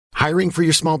Hiring for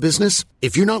your small business?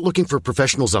 If you're not looking for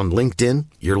professionals on LinkedIn,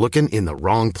 you're looking in the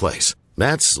wrong place.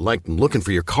 That's like looking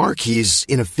for your car keys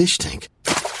in a fish tank.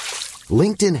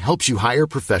 LinkedIn helps you hire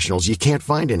professionals you can't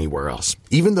find anywhere else,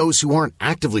 even those who aren't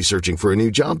actively searching for a new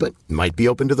job but might be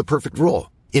open to the perfect role.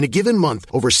 In a given month,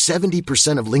 over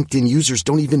 70% of LinkedIn users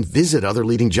don't even visit other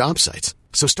leading job sites.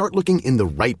 So start looking in the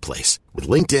right place. With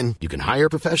LinkedIn, you can hire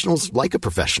professionals like a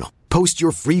professional. Post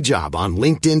your free job on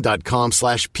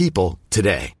linkedin.com/people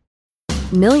today.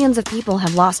 Millions of people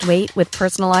have lost weight with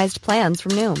personalized plans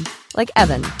from Noom. Like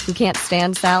Evan, who can't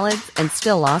stand salads and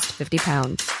still lost 50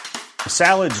 pounds.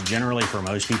 Salads generally for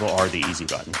most people are the easy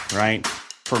button, right?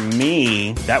 For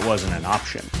me, that wasn't an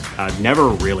option. I never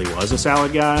really was a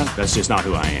salad guy. That's just not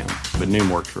who I am. But Noom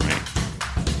worked for me.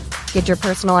 Get your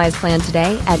personalized plan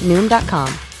today at Noom.com.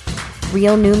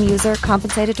 Real Noom user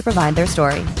compensated to provide their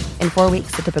story. In 4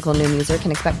 weeks, the typical Noom user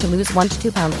can expect to lose 1 to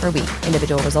 2 pounds per week.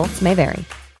 Individual results may vary.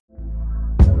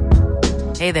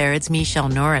 Hey there, it's Michelle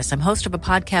Norris. I'm host of a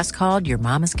podcast called Your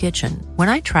Mama's Kitchen. When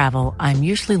I travel, I'm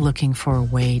usually looking for a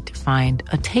way to find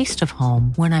a taste of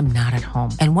home when I'm not at home.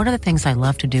 And one of the things I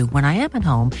love to do when I am at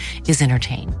home is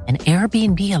entertain. And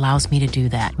Airbnb allows me to do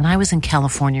that. When I was in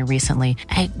California recently,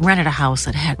 I rented a house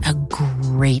that had a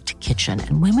great kitchen.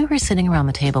 And when we were sitting around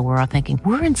the table, we're all thinking,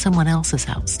 we're in someone else's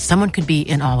house. Someone could be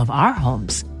in all of our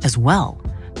homes as well.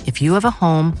 If you have a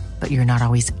home, but you're not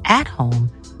always at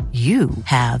home, you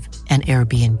have an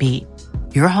Airbnb.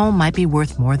 Your home might be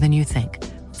worth more than you think.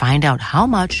 Find out how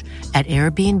much at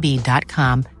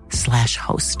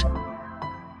airbnb.com/host.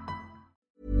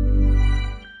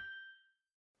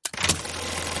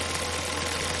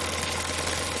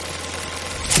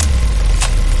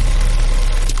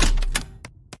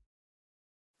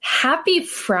 Happy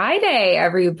Friday,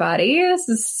 everybody. This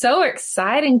is so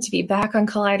exciting to be back on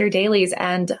Collider Dailies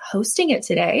and hosting it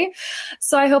today.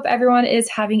 So I hope everyone is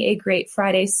having a great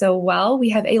Friday so well. We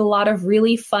have a lot of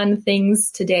really fun things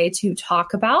today to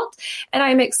talk about, and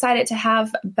I'm excited to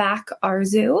have back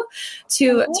Arzu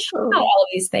to talk about all of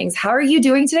these things. How are you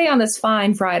doing today on this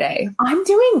fine Friday? I'm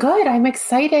doing good. I'm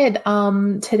excited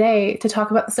today to talk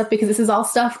about the stuff because this is all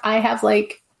stuff I have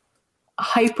like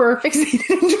hyper fixated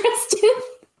interest in.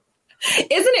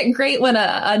 Isn't it great when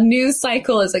a news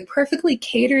cycle is like perfectly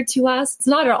catered to us? It's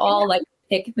not at all like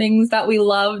pick things that we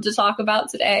love to talk about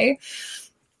today.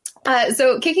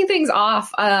 So kicking things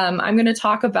off, I'm going to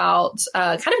talk about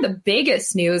kind of the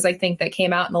biggest news I think that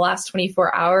came out in the last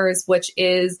 24 hours, which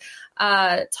is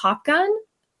Top Gun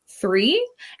 3.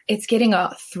 It's getting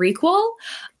a threequel.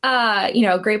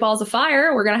 Great Balls of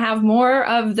Fire. We're going to have more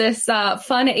of this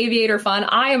fun aviator fun.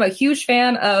 I am a huge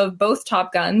fan of both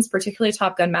Top Guns, particularly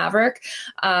Top Gun Maverick,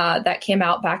 that came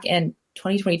out back in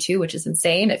 2022, which is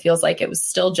insane. It feels like it was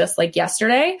still just like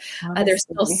yesterday. There's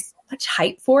still so much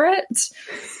hype for it.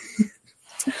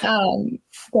 Go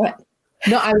ahead.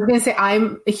 No, I was going to say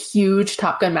I'm a huge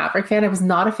Top Gun Maverick fan. I was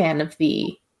not a fan of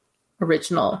the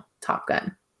original Top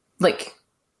Gun. Like,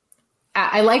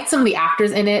 I liked some of the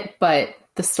actors in it, but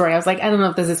the story, I was like, I don't know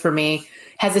if this is for me.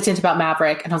 Hesitant about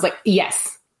Maverick. And I was like,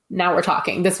 yes, now we're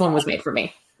talking. This one was made for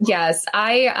me. Yes,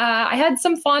 I had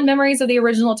some fond memories of the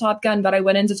original Top Gun, but I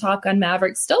went into Top Gun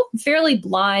Maverick still fairly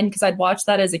blind because I'd watched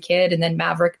that as a kid, and then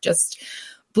Maverick just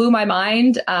blew my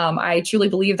mind. I truly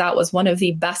believe that was one of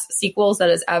the best sequels that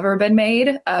has ever been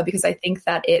made because I think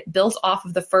that it built off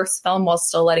of the first film while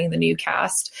still letting the new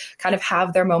cast kind of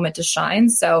have their moment to shine.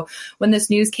 So when this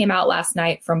news came out last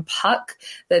night from Puck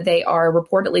that they are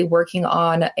reportedly working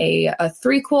on a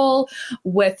threequel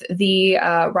with the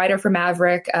writer for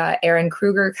Maverick, Aaron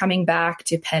Kruger, coming back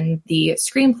to pen the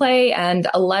screenplay, and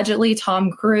allegedly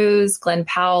Tom Cruise, Glenn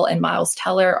Powell, and Miles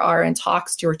Teller are in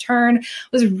talks to return. I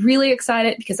was really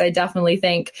excited because I definitely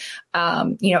think,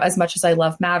 as much as I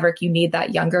love Maverick, you need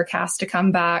that younger cast to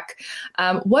come back.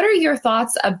 What are your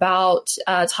thoughts about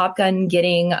Top Gun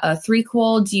getting a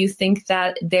threequel? Do you think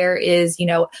that there is,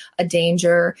 a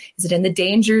danger? Is it in the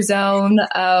danger zone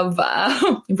of,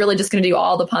 I'm really just going to do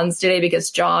all the puns today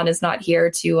because John is not here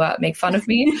to make fun of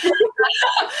me.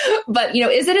 But,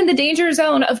 is it in the danger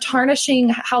zone of tarnishing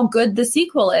how good the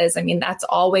sequel is? I mean, that's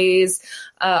always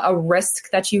a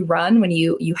risk that you run when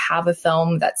you have a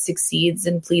film that succeeds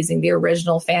in pleasing the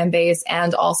original fan base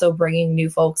and also bringing new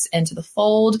folks into the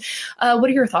fold. What are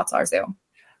your thoughts, Arzu?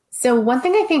 So one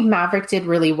thing I think Maverick did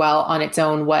really well on its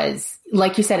own was,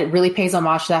 like you said, it really pays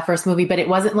homage to that first movie, but it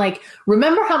wasn't like,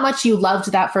 remember how much you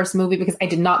loved that first movie? Because I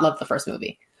did not love the first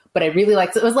movie, but I really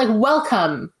liked it. It was like,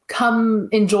 welcome, come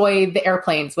enjoy the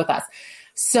airplanes with us.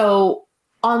 So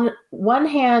on one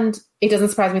hand, it doesn't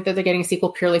surprise me that they're getting a sequel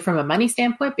purely from a money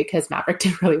standpoint because Maverick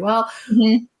did really well.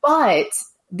 Mm-hmm. But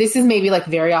this is maybe like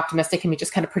very optimistic and me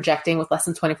just kind of projecting with less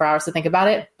than 24 hours to think about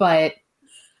it. But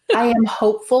I am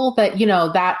hopeful that, you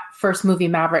know, that first movie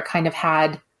Maverick kind of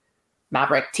had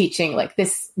Maverick teaching like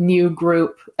this new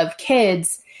group of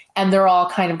kids, and they're all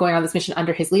kind of going on this mission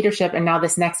under his leadership. And now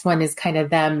this next one is kind of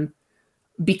them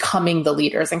becoming the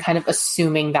leaders and kind of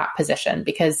assuming that position,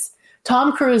 because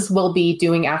Tom Cruise will be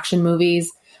doing action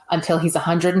movies until he's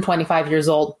 125 years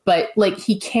old, but like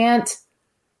he can't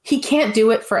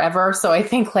do it forever. So I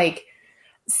think like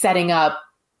setting up,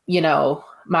 you know,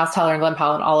 Miles Teller and Glenn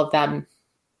Powell and all of them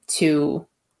to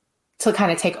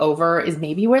kind of take over is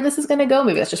maybe where this is going to go.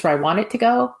 Maybe that's just where I want it to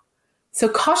go. So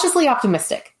cautiously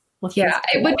optimistic. Yeah,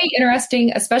 it would be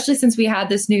interesting, especially since we had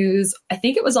this news, I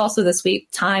think it was also this week,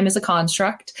 Time is a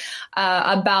Construct,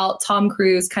 about Tom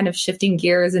Cruise kind of shifting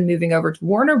gears and moving over to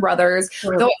Warner Brothers,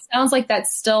 though it sounds like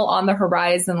that's still on the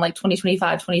horizon, like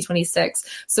 2025, 2026,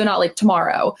 so not like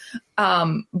tomorrow.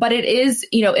 But it is,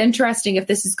 you know, interesting if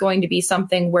this is going to be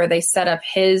something where they set up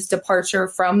his departure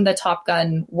from the Top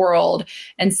Gun world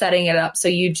and setting it up so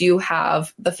you do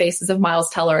have the faces of Miles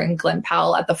Teller and Glenn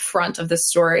Powell at the front of the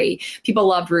story. People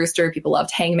loved Rooster, people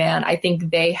loved Hangman. I think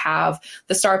they have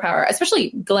the star power, especially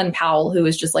Glenn Powell, who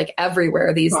is just like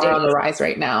everywhere these days. Star on the rise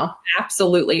right now.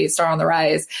 Absolutely, star on the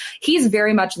rise. He's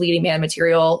very much leading man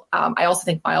material. I also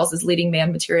think Miles is leading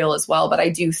man material as well, but I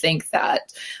do think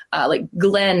that like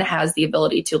Glenn has the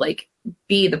ability to like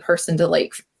be the person to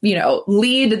like, you know,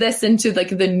 lead this into like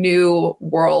the new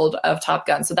world of Top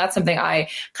Gun. So that's something I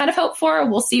kind of hope for.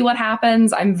 We'll see what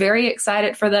happens. I'm very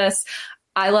excited for this.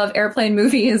 I love airplane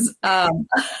movies.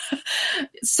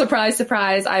 Surprise,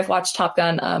 surprise. I've watched Top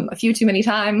Gun a few too many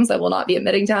times. I will not be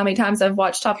admitting to how many times I've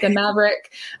watched Top Gun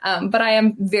Maverick. But I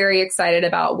am very excited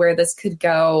about where this could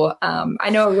go. I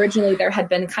know originally there had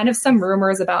been kind of some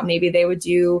rumors about maybe they would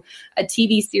do a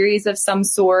TV series of some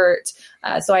sort.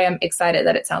 So I am excited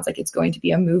that it sounds like it's going to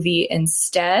be a movie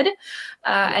instead.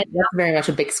 And that's very much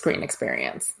a big screen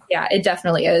experience. Yeah, it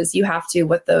definitely is. You have to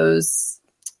with those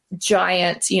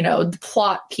giant, you know,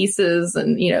 plot pieces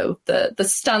and, you know, the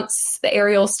stunts, the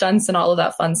aerial stunts and all of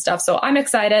that fun stuff. So I'm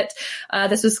excited.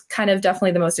 This was kind of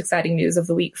definitely the most exciting news of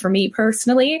the week for me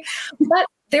personally. But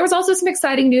there was also some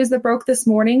exciting news that broke this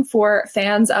morning for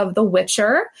fans of The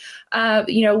Witcher.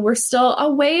 You know, we're still a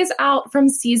ways out from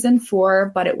season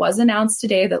 4, but it was announced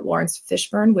today that Lawrence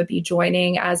Fishburne would be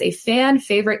joining as a fan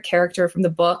favorite character from the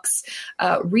books.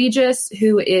 Regis,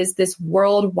 who is this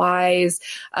world-wise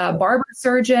barber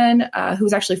surgeon who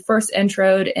was actually first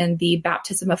introed in the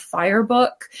Baptism of Fire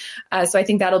book. So I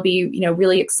think that'll be, you know,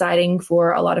 really exciting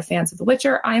for a lot of fans of The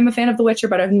Witcher. I am a fan of The Witcher,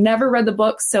 but I've never read the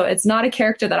books, so it's not a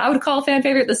character that I would call a fan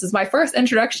favorite. This is my first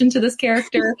introduction to this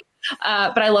character.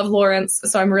 But I love Lawrence,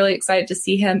 so I'm really excited to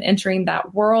see him entering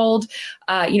that world.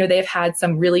 You know, they've had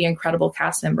some really incredible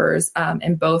cast members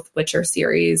in both Witcher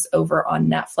series over on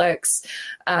Netflix.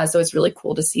 So it's really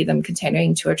cool to see them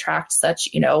continuing to attract such,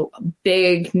 you know,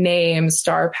 big name,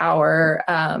 star power,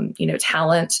 you know,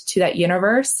 talent to that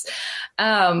universe.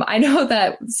 I know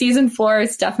that season 4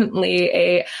 is definitely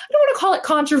I don't want to call it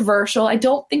controversial. I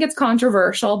don't think it's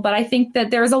controversial, but I think that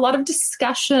there's a lot of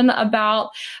discussion about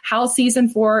how season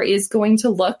 4 is going to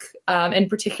look, and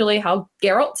particularly how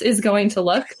Geralt is going to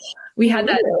look. We had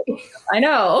that, I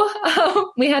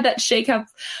know, we had that shakeup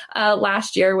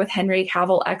last year with Henry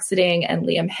Cavill exiting and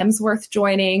Liam Hemsworth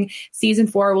joining. Season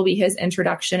 4 will be his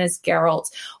introduction as Geralt.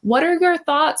 What are your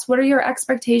thoughts? What are your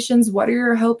expectations? What are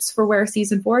your hopes for where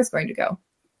season 4 is going to go?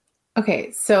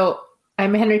 Okay, so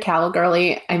I'm a Henry Cavill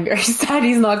girly. I'm very sad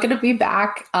he's not going to be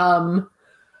back.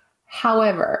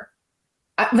 However,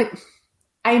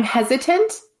 I'm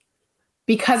hesitant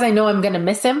because I know I'm going to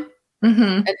miss him. Mm-hmm.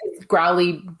 And his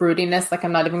growly broodiness, like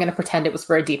I'm not even going to pretend it was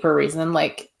for a deeper reason.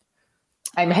 Like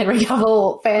I'm a Henry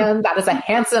Cavill fan. That is a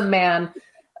handsome man,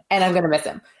 and I'm going to miss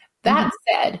him. That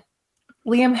said,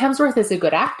 Liam Hemsworth is a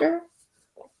good actor.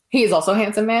 He is also a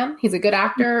handsome man. He's a good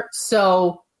actor.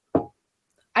 So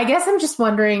I guess I'm just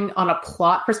wondering on a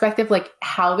plot perspective, like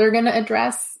how they're going to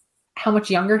address how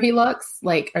much younger he looks.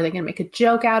 Like, are they going to make a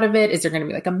joke out of it? Is there going to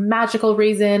be like a magical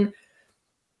reason?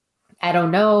 I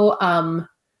don't know.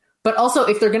 But also,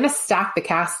 if they're going to stack the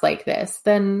cast like this,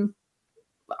 then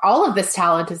all of this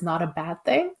talent is not a bad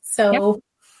thing. So yep.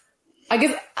 I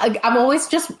guess I'm always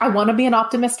I want to be an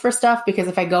optimist for stuff, because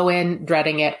if I go in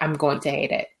dreading it, I'm going to hate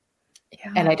it.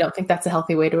 Yeah. And I don't think that's a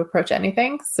healthy way to approach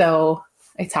anything. So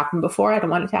it's happened before. I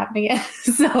don't want it to happen again.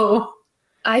 So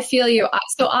I feel you.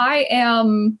 So I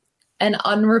am an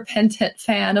unrepentant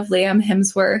fan of Liam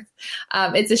Hemsworth.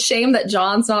 It's a shame that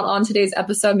John's not on today's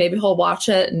episode. Maybe he'll watch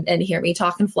it and hear me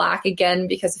talking flack again,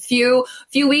 because a few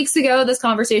weeks ago, this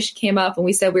conversation came up and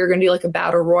we said we were going to do like a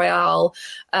battle royale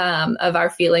of our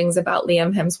feelings about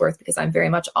Liam Hemsworth, because I'm very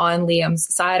much on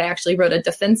Liam's side. I actually wrote a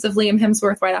defense of Liam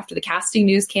Hemsworth right after the casting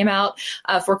news came out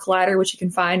for Collider, which you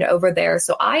can find over there.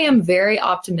 So I am very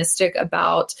optimistic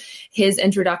about his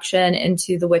introduction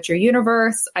into the Witcher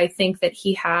universe. I think that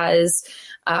he has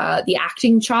the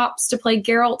acting chops to play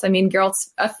Geralt. I mean,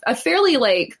 Geralt's a fairly,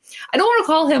 like, I don't want to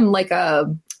call him like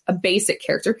a basic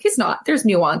character. He's not. There's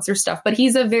nuance or stuff, but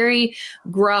he's a very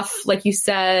gruff, like you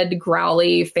said,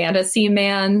 growly fantasy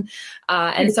man.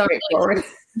 And so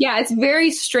yeah, it's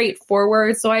very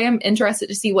straightforward. So I am interested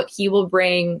to see what he will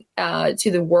bring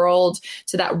to the world,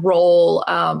 to that role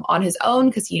on his own,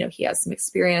 because, you know, he has some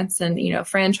experience and, you know,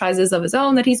 franchises of his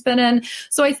own that he's been in.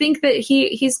 So I think that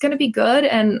he's going to be good.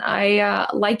 And I,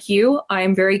 like you,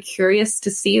 I'm very curious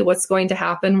to see what's going to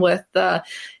happen with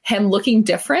him looking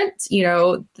different. You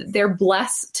know, they're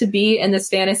blessed to be in this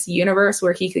fantasy universe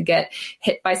where he could get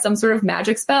hit by some sort of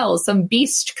magic spell. Some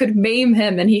beast could maim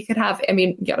him and he could have, I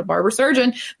mean, you got a barber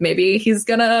surgeon. Maybe he's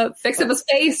going to fix up his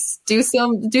face, do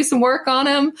some work on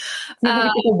him.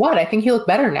 What? I think he look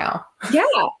better now. Yeah.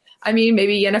 I mean,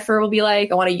 maybe Yennefer will be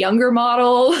like, I want a younger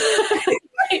model.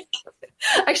 I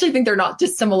actually think they're not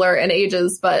dissimilar in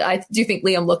ages, but I do think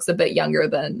Liam looks a bit younger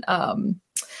than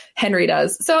Henry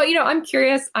does. So, you know, I'm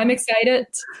curious. I'm excited.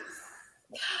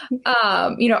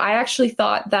 You know, I actually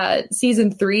thought that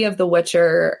season 3 of The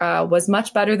Witcher was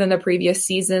much better than the previous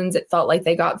seasons. It felt like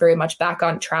they got very much back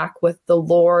on track with the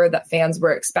lore that fans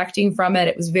were expecting from it.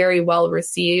 It was very well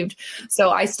received.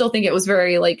 So I still think it was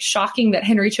very like shocking that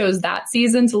Henry chose that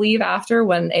season to leave after,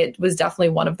 when it was definitely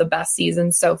one of the best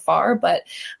seasons so far. But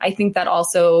I think that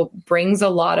also brings a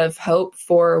lot of hope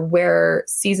for where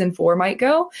season 4 might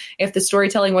go. If the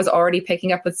storytelling was already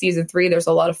picking up with season 3, there's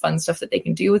a lot of fun stuff that they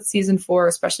can do with season 4,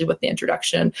 especially with the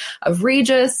introduction of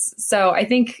Regis. So I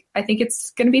think it's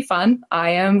going to be fun.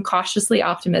 I am cautiously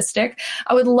optimistic.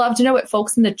 I would love to know what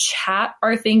folks in the chat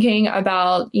are thinking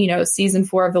about, you know, season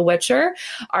 4 of The Witcher.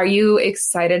 Are you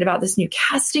excited about this new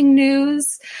casting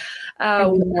news?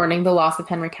 Mourning the loss of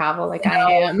Henry Cavill, like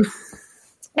I am.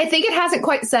 I think it hasn't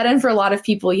quite set in for a lot of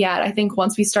people yet. I think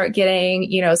once we start getting,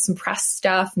 you know, some press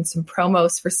stuff and some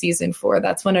promos for season 4,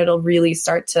 that's when it'll really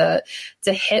start to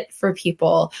hit for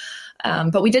people.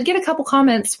 But we did get a couple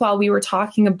comments while we were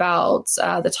talking about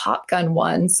the Top Gun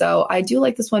one. So I do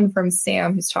like this one from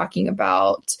Sam, who's talking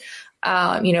about,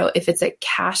 you know, if it's a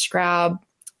cash grab,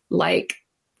 like,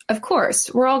 of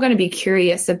course, we're all going to be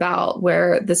curious about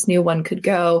where this new one could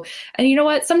go. And you know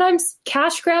what? Sometimes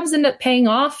cash grabs end up paying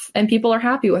off and people are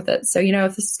happy with it. So, you know,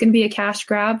 if this is going to be a cash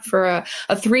grab for a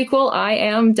threequel, I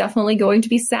am definitely going to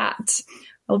be sat.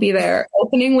 I'll be there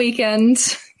opening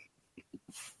weekend.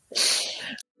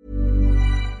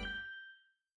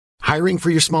 Hiring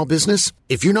for your small business?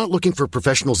 If you're not looking for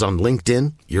professionals on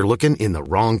LinkedIn, you're looking in the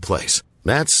wrong place.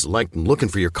 That's like looking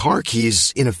for your car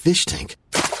keys in a fish tank.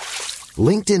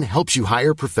 LinkedIn helps you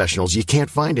hire professionals you can't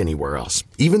find anywhere else,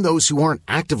 even those who aren't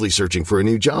actively searching for a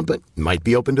new job but might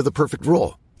be open to the perfect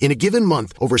role. In a given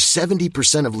month, over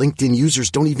 70% of LinkedIn users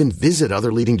don't even visit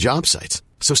other leading job sites.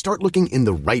 So start looking in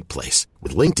the right place.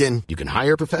 With LinkedIn, you can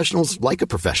hire professionals like a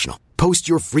professional. Post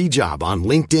your free job on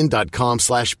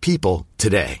linkedin.com/people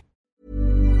today.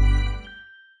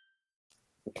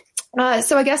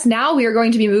 So I guess now we are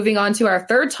going to be moving on to our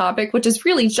third topic, which is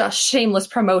really just shameless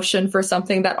promotion for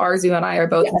something that Arzu and I are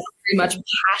both very much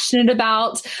passionate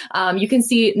about. You can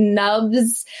see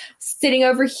Nubs sitting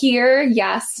over here.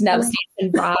 Yes, Nubs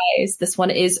and Rise. This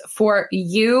one is for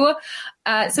you.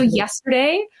 So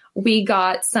yesterday, we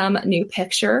got some new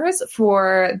pictures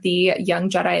for the Young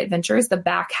Jedi Adventures, the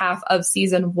back half of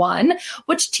season 1,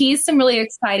 which teased some really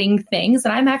exciting things.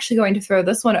 And I'm actually going to throw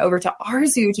this one over to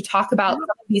Arzu to talk about some of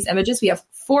these images. We have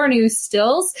 4 new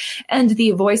stills, and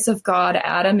the voice of God,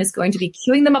 Adam, is going to be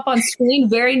queuing them up on screen.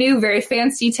 Very new, very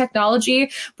fancy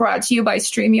technology brought to you by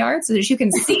StreamYard, so that you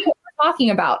can see what we're talking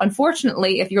about.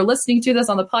 Unfortunately, if you're listening to this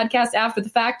on the podcast after the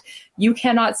fact, you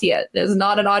cannot see it. It is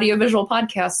not an audiovisual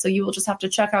podcast, so you will just have to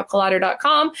check out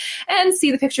collider.com and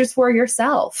see the pictures for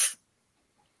yourself.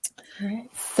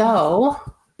 So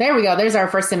there we go. There's our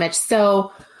first image.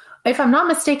 So if I'm not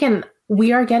mistaken,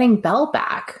 we are getting Belle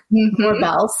back. More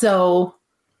Belle. So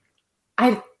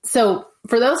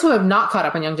for those who have not caught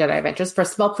up on Young Jedi Adventures,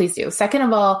 first of all, please do. Second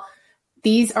of all,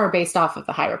 these are based off of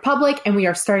the High Republic, and we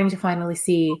are starting to finally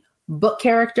see book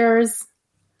characters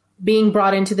being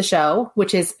brought into the show,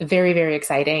 which is very, very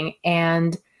exciting.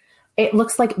 And it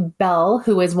looks like Belle,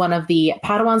 who is one of the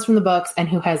Padawans from the books and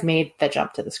who has made the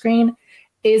jump to the screen,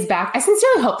 is back. I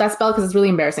sincerely hope that's Belle because it's really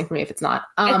embarrassing for me if it's not.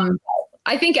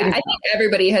 I think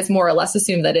everybody has more or less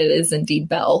assumed that it is indeed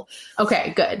Belle.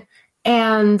 Okay, good.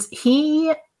 And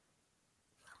he,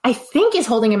 I think, is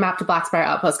holding a map to Blackspire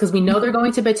Outpost because we know they're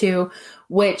going to Batuu,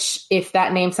 which, if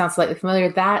that name sounds slightly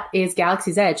familiar, that is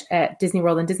Galaxy's Edge at Disney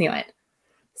World and Disneyland.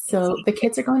 So the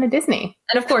kids are going to Disney.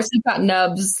 And of course, you've got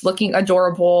Nubs looking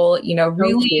adorable,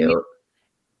 really cute,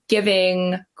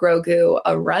 giving Grogu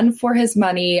a run for his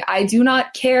money. I do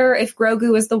not care if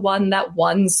Grogu is the one that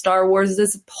won Star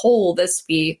Wars' poll this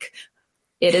week.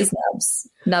 It is Nubs.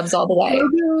 Nubs all the way.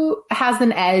 Grogu has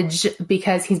an edge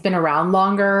because he's been around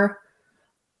longer.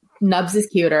 Nubs is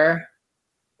cuter.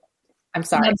 I'm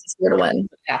sorry. Nubs is here to win.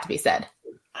 That to be said.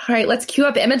 All right, let's cue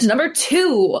up image number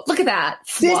 2. Look at that.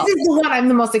 This is the one I'm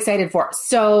the most excited for.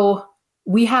 So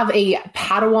we have a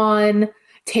Padawan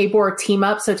Tabor team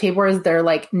up. So Tabor is their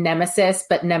like nemesis,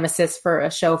 but nemesis for a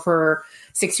show for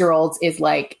 6-year-olds is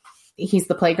like, he's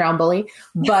the playground bully,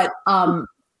 but,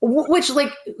 which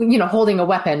like, holding a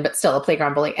weapon, but still a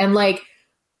playground bully. And like,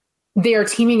 they are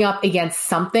teaming up against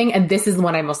something. And this is the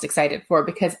one I'm most excited for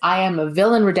because I am a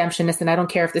villain redemptionist and I don't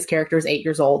care if this character is 8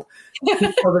 years old. He's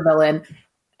still the villain.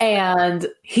 And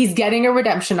he's getting a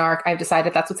redemption arc. I've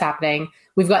decided that's what's happening.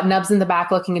 We've got Nubs in the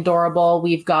back looking adorable.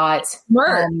 We've got...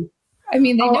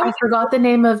 I forgot the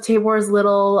name of Tabor's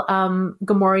little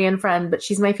Gamorrean friend, but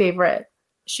she's my favorite.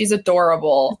 She's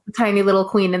adorable. Tiny little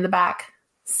queen in the back.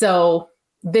 So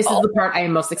this is the part I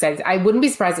am most excited. I wouldn't be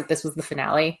surprised if this was the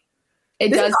finale.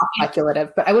 This is not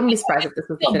speculative, but I wouldn't be surprised if this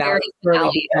was the finale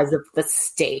because of the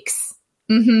stakes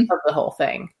of the whole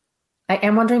thing. I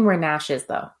am wondering where Nash is,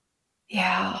 though.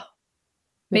 Yeah.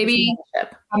 Maybe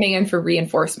coming in for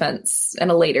reinforcements in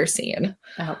a later scene.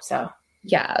 I hope so.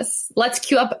 Yes. Let's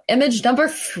cue up image number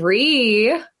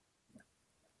 3.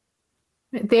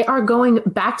 They are going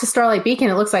back to Starlight Beacon,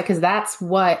 it looks like, because that's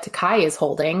what Kai is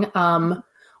holding.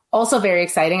 Also very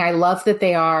exciting. I love that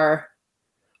they are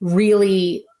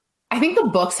really... I think the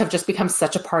books have just become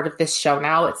such a part of this show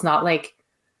now. It's not like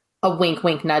a wink,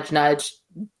 wink, nudge, nudge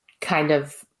kind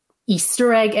of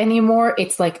Easter egg anymore.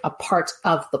 It's like a part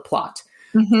of the plot.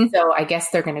 So I guess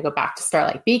they're going to go back to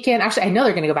Starlight Beacon. Actually, I know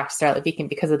they're going to go back to Starlight Beacon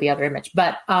because of the other image.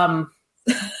 But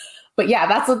yeah,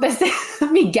 that's what this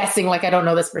is. Me guessing, like I don't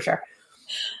know this for sure.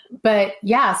 But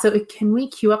yeah, so can we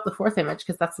cue up the 4th image?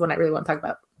 Because that's the one I really want to talk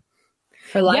about.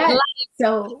 For life. Yeah,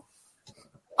 so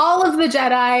all of the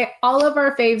Jedi, all of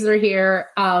our faves are here.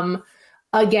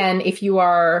 Again, if you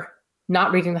are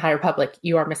not reading the High Republic,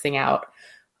 you are missing out.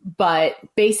 But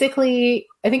basically,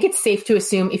 I think it's safe to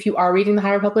assume if you are reading the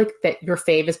High Republic that your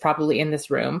fave is probably in this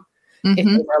room if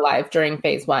they were alive during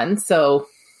Phase 1. So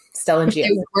Stellan Gios.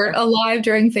 They weren't alive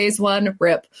during Phase 1,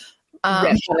 rip.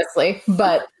 Rip, honestly.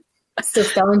 But so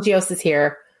Stellan Gios is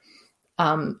here,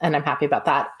 and I'm happy about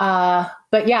that.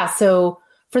 But yeah, so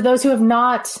for those who have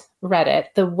not read it,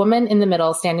 the woman in the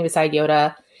middle standing beside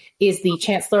Yoda is the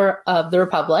Chancellor of the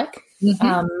Republic.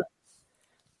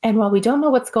 And while we don't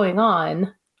know what's going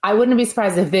on, I wouldn't be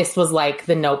surprised if this was like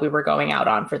the note we were going out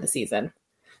on for the season.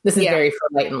 This is very for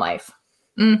Light in Life.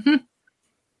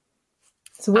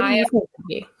 So what do you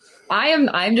think?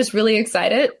 I'm just really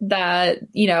excited that,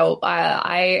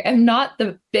 I am not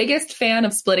the biggest fan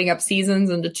of splitting up seasons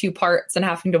into 2 parts and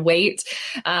having to wait.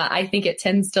 I think it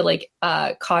tends to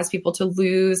cause people to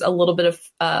lose a little bit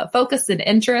of focus and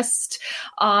interest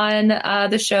on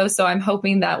the show. So I'm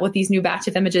hoping that with these new batch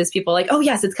of images, people are like, oh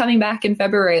yes, it's coming back in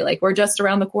February. Like we're just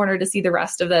around the corner to see the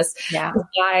rest of this. Yeah.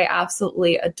 I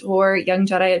absolutely adore Young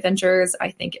Jedi Adventures.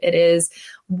 I think it is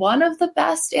one of the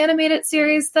best animated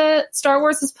series that Star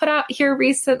Wars has put out here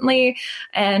recently.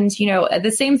 And,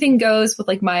 the same thing goes with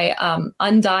like my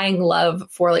undying love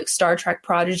for like Star Trek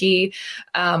Prodigy.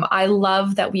 I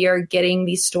love that we are getting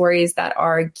these stories that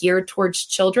are geared towards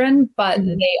children, but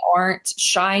they aren't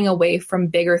shying away from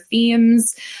bigger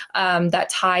themes that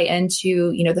tie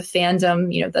into, the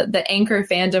fandom, the anchor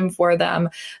fandom for them.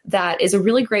 That is a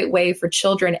really great way for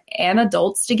children and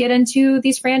adults to get into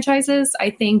these franchises. I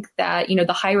think that,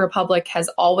 the High Republic has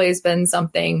always been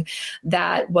something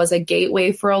that was a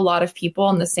gateway for a lot of people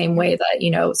in the same way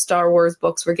that, Star Wars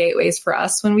books were gateways for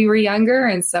us when we were younger.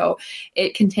 And so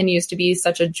it continues to be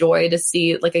such a joy to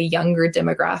see like a younger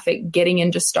demographic getting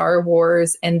into Star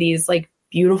Wars and these like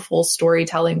beautiful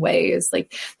storytelling ways.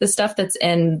 Like the stuff that's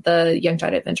in the Young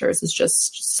Jedi Adventures is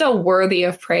just so worthy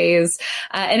of praise.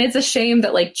 And it's a shame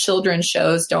that like children's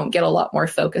shows don't get a lot more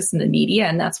focus in the media.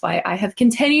 And that's why I have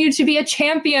continued to be a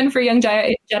champion for Young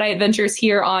Jedi Adventures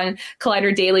here on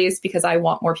Collider Dailies, because I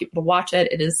want more people to watch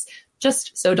it. It is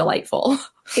just so delightful.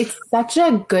 It's such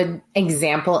a good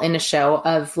example in a show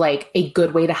of like a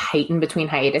good way to heighten between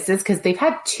hiatuses, because they've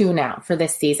had 2 now for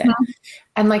this season. Mm-hmm.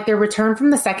 And like their return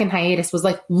from the second hiatus was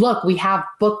like, look, we have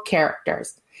book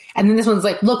characters. And then this one's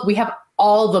like, look, we have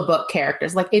all the book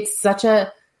characters. Like it's such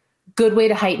a good way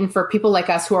to heighten for people like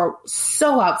us who are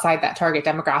so outside that target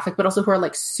demographic, but also who are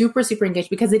like super, super engaged,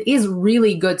 because it is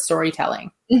really good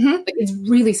storytelling. Mm-hmm. Like, it's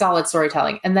really solid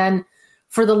storytelling. And then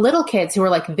for the little kids who are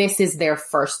like, this is their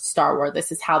first Star Wars,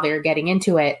 this is how they're getting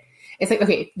into it. It's like,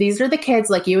 okay, these are the kids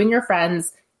like you and your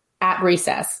friends at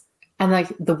recess. And like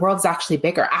the world's actually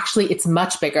bigger. Actually, it's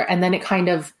much bigger. And then it kind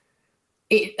of,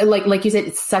 like you said,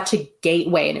 it's such a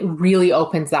gateway, and it really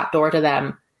opens that door to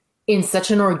them in such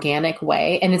an organic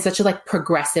way and in such a like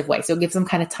progressive way. So it gives them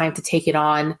kind of time to take it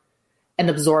on and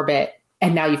absorb it.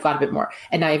 And now you've got a bit more.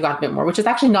 And now you've got a bit more, which is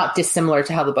actually not dissimilar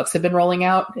to how the books have been rolling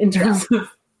out in terms of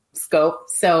scope.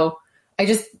 So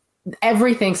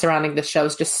everything surrounding this show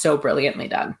is just so brilliantly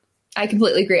done. I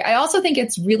completely agree. I also think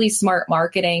it's really smart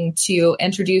marketing to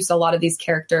introduce a lot of these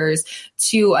characters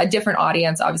to a different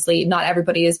audience. Obviously, not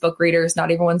everybody is book readers.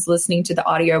 Not everyone's listening to the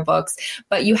audiobooks,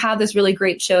 but you have this really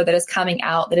great show that is coming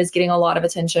out that is getting a lot of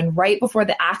attention right before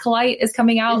The Acolyte is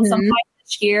coming out sometime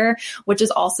year, which is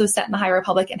also set in the High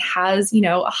Republic and has,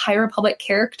 a High Republic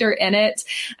character in it.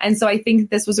 And so I think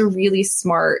this was a really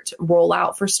smart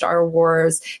rollout for Star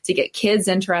Wars to get kids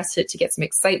interested, to get some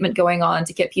excitement going on,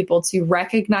 to get people to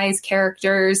recognize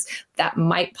characters that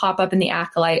might pop up in The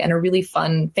Acolyte in a really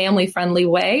fun, family-friendly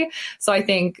way. So I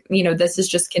think, this is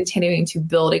just continuing to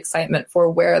build excitement for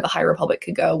where the High Republic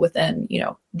could go within,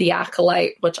 The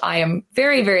Acolyte, which I am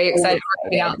very, very excited for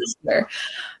coming out this year.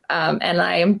 And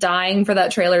I am dying for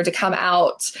that trailer to come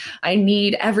out. I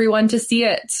need everyone to see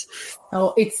it.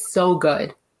 Oh, it's so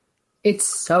good. It's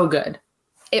so good.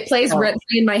 It plays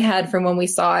rent-free in my head from when we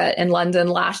saw it in London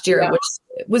last year, which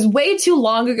was way too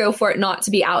long ago for it not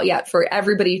to be out yet for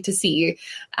everybody to see.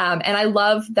 And I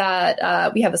love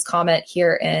that we have this comment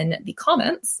here in the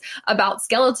comments about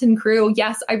Skeleton Crew.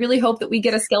 Yes, I really hope that we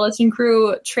get a Skeleton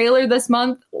Crew trailer this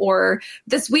month or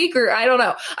this week, or I don't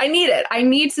know. I need it. I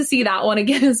need to see that one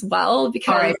again as well,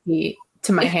 because R.I.P.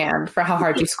 to my hand for how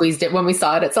hard you squeezed it when we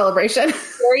saw it at Celebration.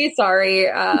 Very sorry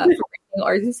for breaking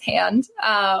Arz's hand.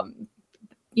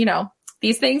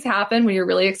 These things happen when you're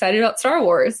really excited about Star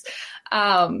Wars.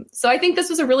 So I think this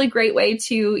was a really great way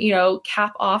to,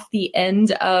 cap off the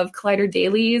end of Collider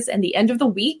Dailies and the end of the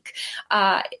week.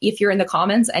 If you're in the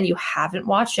comments and you haven't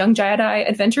watched Young Jedi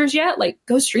Adventures yet,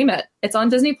 go stream it. It's on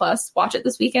Disney Plus. Watch it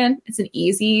this weekend. It's an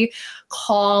easy,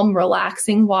 calm,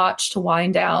 relaxing watch to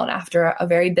wind down after a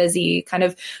very busy kind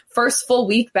of first full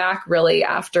week back, really,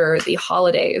 after the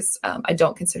holidays. I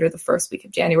don't consider the first week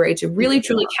of January to really,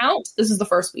 truly count. This is the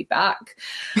first week back.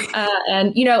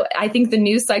 And I think the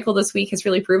news cycle this week has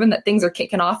really proven that things are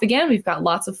kicking off again. We've got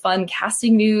lots of fun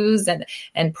casting news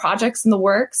and projects in the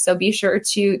works. So be sure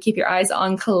to keep your eyes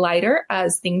on Collider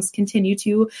as things continue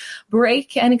to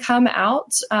break and come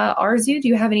out. Arzu, do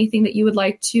you have anything that you would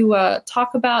like to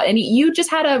talk about? And you just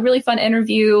had a really fun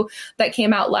interview that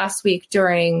came out last week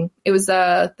it was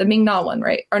the Ming-Na one,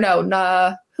 right? Or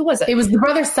no, who was it? It was the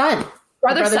Brother Son.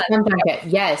 Brother Son. Okay.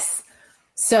 Yes.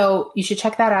 So you should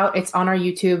check that out. It's on our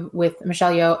YouTube with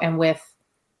Michelle Yeoh and with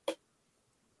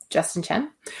Justin Chen.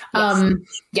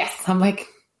 Yes. I'm like,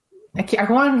 I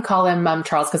wanted to call him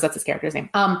Charles because that's his character's name.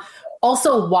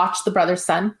 Also watch The Brother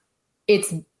Son.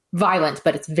 It's violent,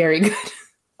 but it's very good.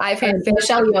 I've heard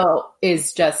Michelle Yeoh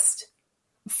is just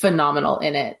phenomenal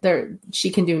in it.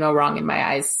 She can do no wrong in my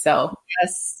eyes. So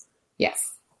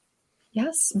yes.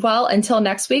 Well, until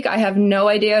next week, I have no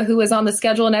idea who is on the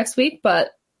schedule next week,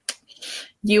 but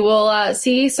you will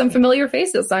see some familiar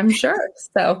faces, I'm sure.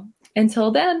 So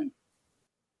until then.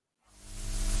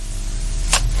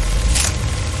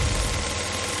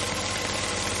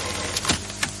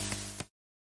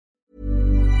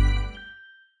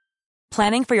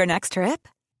 Planning for your next trip?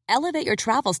 Elevate your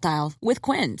travel style with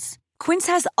Quince. Quince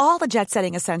has all the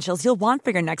jet-setting essentials you'll want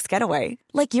for your next getaway,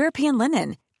 like European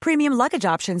linen, premium luggage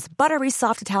options, buttery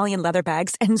soft Italian leather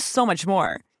bags, and so much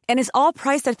more. And is all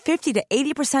priced at 50 to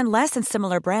 80% less than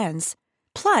similar brands.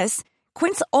 Plus,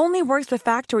 Quince only works with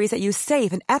factories that use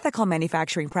safe and ethical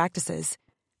manufacturing practices.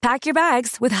 Pack your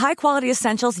bags with high-quality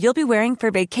essentials you'll be wearing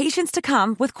for vacations to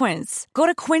come with Quince. Go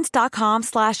to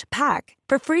quince.com/pack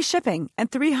for free shipping and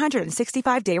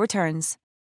 365-day returns.